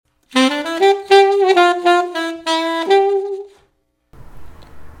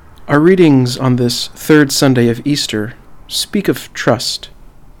Our readings on this third Sunday of Easter speak of trust,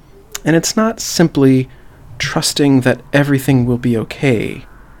 and it's not simply trusting that everything will be okay,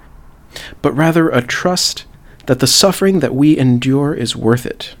 but rather a trust that the suffering that we endure is worth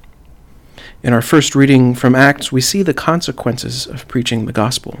it. In our first reading from Acts, we see the consequences of preaching the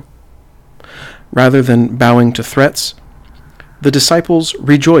gospel. Rather than bowing to threats, the disciples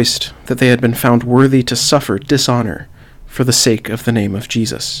rejoiced that they had been found worthy to suffer dishonor for the sake of the name of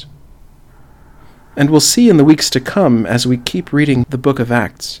Jesus. And we'll see in the weeks to come, as we keep reading the book of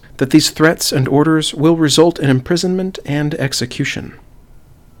Acts, that these threats and orders will result in imprisonment and execution.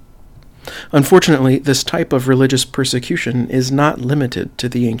 Unfortunately, this type of religious persecution is not limited to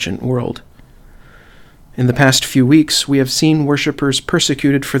the ancient world. In the past few weeks, we have seen worshippers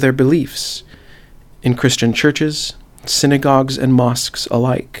persecuted for their beliefs in Christian churches, synagogues, and mosques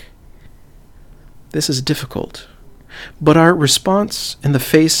alike. This is difficult, but our response in the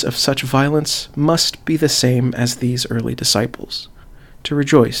face of such violence must be the same as these early disciples: to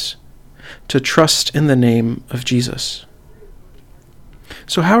rejoice, to trust in the name of Jesus.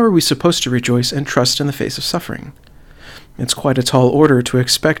 So how are we supposed to rejoice and trust in the face of suffering? It's quite a tall order to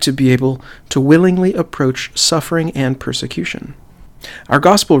expect to be able to willingly approach suffering and persecution. Our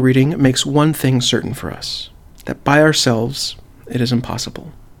gospel reading makes one thing certain for us, that by ourselves it is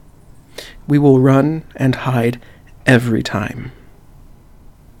impossible. We will run and hide every time.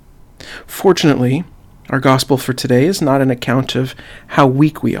 Fortunately, our gospel for today is not an account of how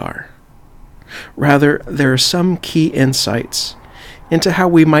weak we are. Rather, there are some key insights into how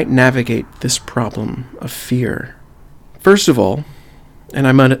we might navigate this problem of fear. First of all, and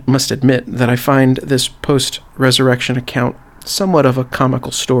I must admit that I find this post-resurrection account somewhat of a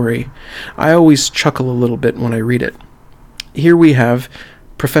comical story. I always chuckle a little bit when I read it. Here we have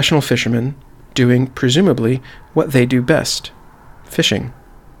professional fishermen doing, presumably, what they do best: fishing.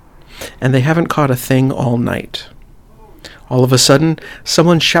 And they haven't caught a thing all night. All of a sudden,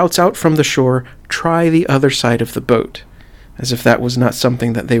 someone shouts out from the shore, "Try the other side of the boat," as if that was not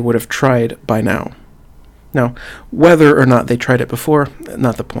something that they would have tried by now. Now, whether or not they tried it before,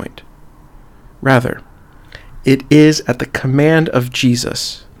 not the point. Rather, it is at the command of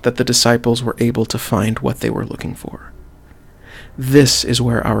Jesus that the disciples were able to find what they were looking for. This is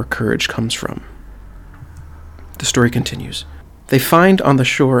where our courage comes from. The story continues. They find on the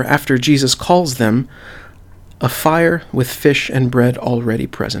shore, after Jesus calls them, a fire with fish and bread already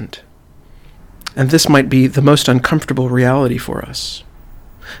present. And this might be the most uncomfortable reality for us.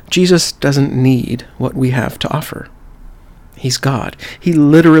 Jesus doesn't need what we have to offer. He's God. He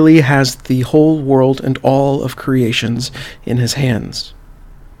literally has the whole world and all of creations in his hands.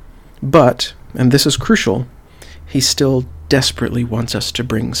 But, and this is crucial, he still desperately wants us to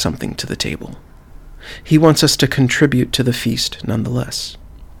bring something to the table. He wants us to contribute to the feast nonetheless.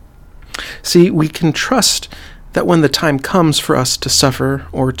 See, we can trust that when the time comes for us to suffer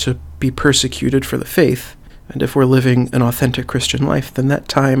or to be persecuted for the faith, and if we're living an authentic Christian life, then that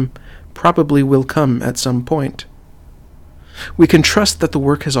time probably will come at some point. We can trust that the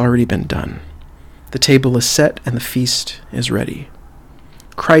work has already been done. The table is set and the feast is ready.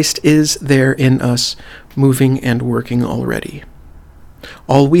 Christ is there in us, moving and working already.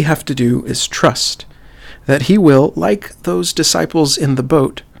 All we have to do is trust that he will, like those disciples in the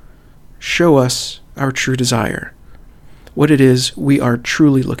boat, show us our true desire, what it is we are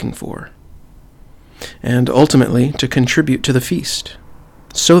truly looking for, and ultimately to contribute to the feast,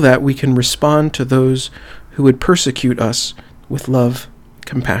 so that we can respond to those who would persecute us with love,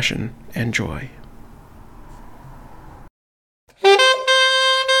 compassion, and joy.